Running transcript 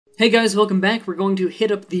Hey guys, welcome back. We're going to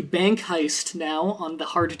hit up the bank heist now on the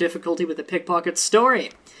hard difficulty with the pickpocket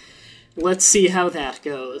story. Let's see how that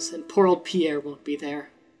goes. And poor old Pierre won't be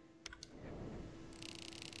there.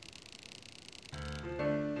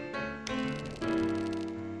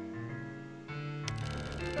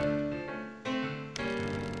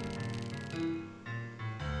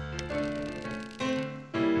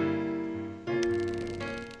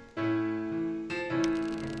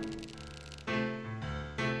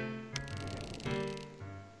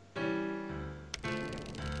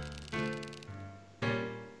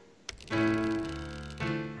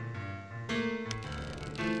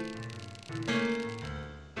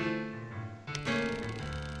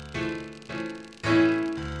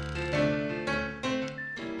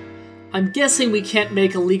 I'm guessing we can't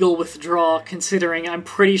make a legal withdrawal, considering I'm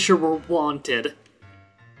pretty sure we're wanted.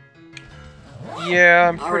 Yeah,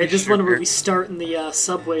 I'm pretty Alright, this sure. one where we start in the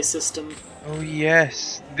subway system. Oh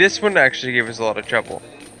yes, this one actually gave us a lot of trouble.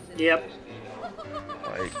 Yep.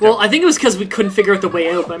 Like, Well, I think it was because we couldn't figure out the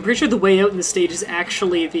way out, but I'm pretty sure the way out in the stage is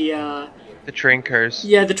actually the train cars.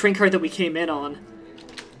 Yeah, the train car that we came in on.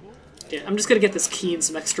 Yeah, I'm just gonna get this key and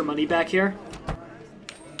some extra money back here.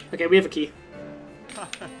 Okay, we have a key.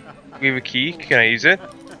 We have a key. Can I use it?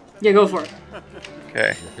 Yeah, go for it.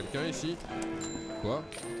 Okay.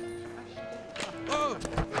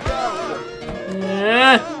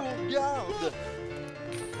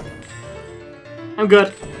 I'm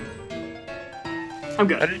good. I'm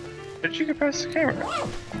good. How did you get past the camera?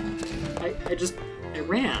 I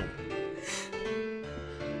ran.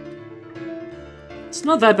 It's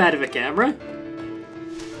not that bad of a camera.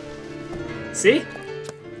 See?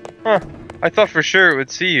 Huh. I thought for sure it would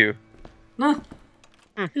see you. No.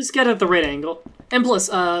 Just get at the right angle. And plus,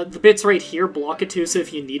 the bits right here block it too, so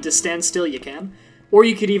if you need to stand still, you can. Or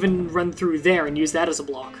you could even run through there and use that as a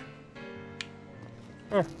block.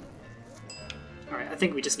 Huh. Alright, I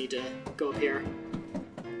think we just need to go up here.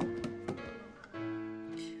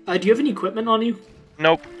 Do you have any equipment on you?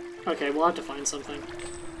 Nope. Okay, we'll have to find something.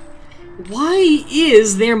 Why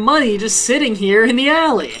is there money just sitting here in the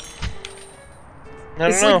alley? I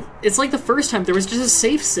don't know. It's like the first time there was just a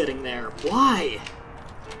safe sitting there. Why?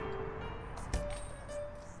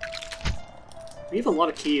 We have a lot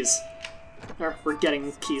of keys. Or, we're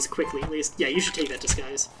getting keys quickly, at least. Yeah, you should take that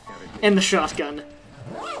disguise. And the shotgun.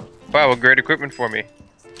 Wow, what great equipment for me.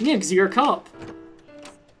 Yeah, because you're a cop.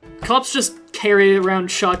 Cops just carry around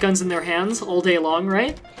shotguns in their hands all day long,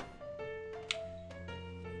 right?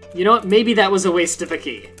 You know what? Maybe that was a waste of a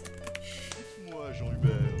key.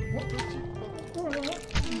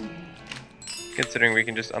 Considering we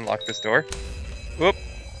can just unlock this door. Whoop.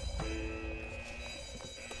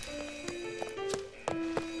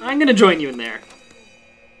 I'm gonna join you in there.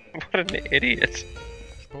 What an idiot.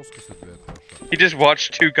 He just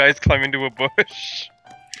watched two guys climb into a bush.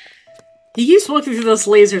 He keeps walking through those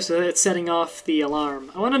lasers so that it's setting off the alarm.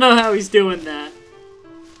 I want to know how he's doing that.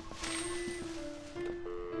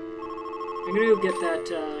 I'm gonna go get that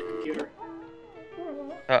computer.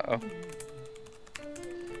 Uh-oh.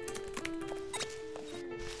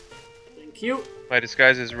 Thank you. My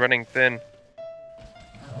disguise is running thin.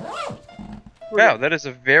 Wow, that is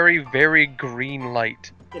a very, very green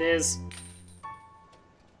light. It is.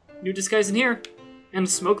 New disguise in here. And a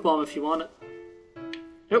smoke bomb if you want it.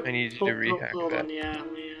 Oh, I need you to rehack hold that. on, yeah.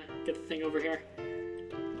 Let me get the thing over here.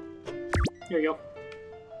 Here we go.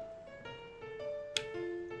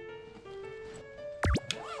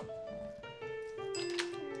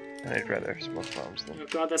 I'd rather have smoke bombs than... Oh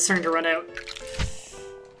god, that's starting to run out.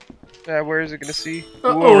 Where is it gonna see?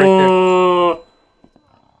 Uh-oh. Whoa, right there.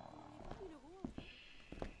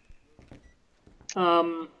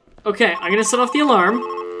 Okay, I'm gonna set off the alarm.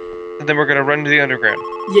 And then we're gonna run to the underground.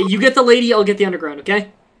 Yeah, you get the lady, I'll get the underground,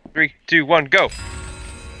 okay? 3, 2, 1, go!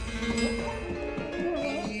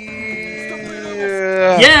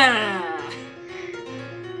 Yeah!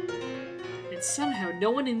 And somehow no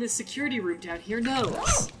one in this security room down here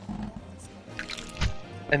knows.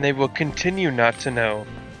 And they will continue not to know.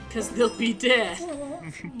 Because they'll be dead.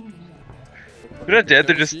 They're not dead,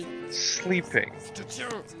 they're just sleeping.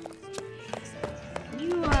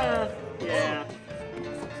 Yeah.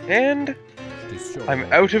 And I'm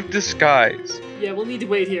out of disguise. Yeah, we'll need to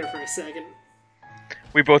wait here for a second.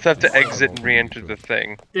 We both have to exit and re-enter the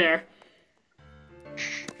thing. There.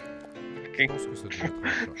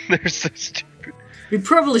 They're so stupid. We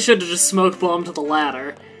probably should have just smoke bombed the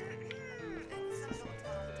ladder.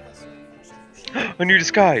 A new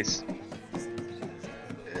disguise.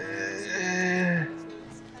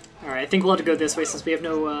 Alright, I think we'll have to go this way since we have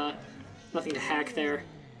no, nothing to hack there.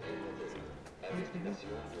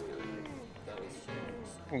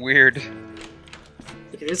 Weird.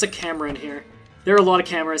 Okay, there's a camera in here. There are a lot of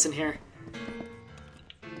cameras in here.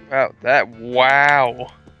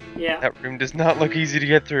 Wow. Yeah. That room does not look easy to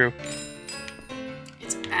get through.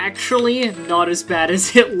 It's actually not as bad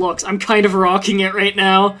as it looks. I'm kind of rocking it right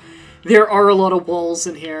now. There are a lot of walls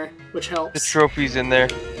in here, which helps. The trophy's in there.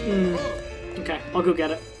 Okay, I'll go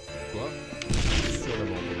get it.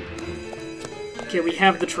 Okay, we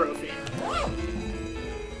have the trophy.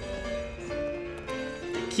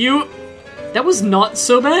 Thank you. That was not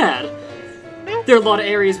so bad. There are a lot of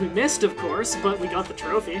areas we missed, of course, but we got the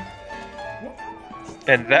trophy.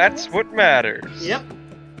 And that's what matters. Yep.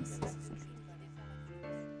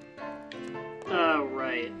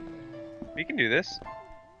 Right. We can do this.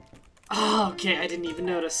 Oh, okay, I didn't even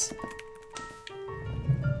notice.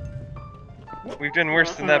 We've done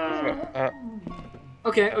worse than that before.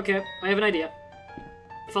 Okay, I have an idea.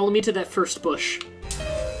 Follow me to that first bush.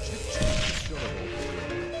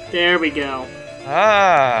 There we go.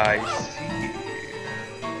 I see.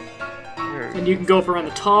 And you can go up around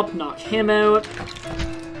the top, knock him out.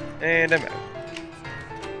 And I'm out.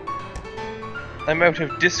 I'm out of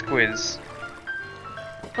Disquiz.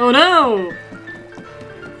 Oh no!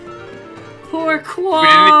 Poor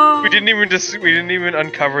Quam! We didn't even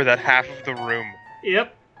uncover that half of the room.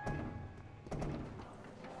 Yep.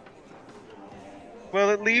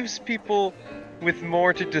 Well, it leaves people with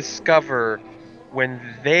more to discover when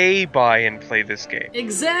they buy and play this game.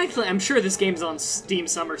 Exactly! I'm sure this game's on Steam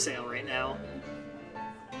Summer Sale right now.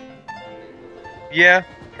 Yeah,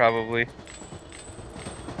 probably.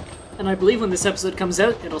 And I believe when this episode comes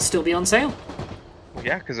out, it'll still be on sale.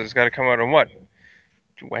 Yeah, because it's got to come out on what?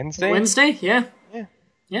 Wednesday? Wednesday? Yeah. Yeah.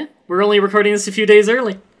 Yeah. We're only recording this a few days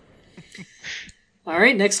early.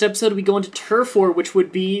 Alright, next episode we go into Turf War, which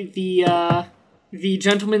would be the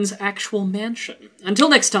gentleman's actual mansion. Until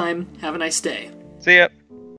next time, have a nice day. See ya.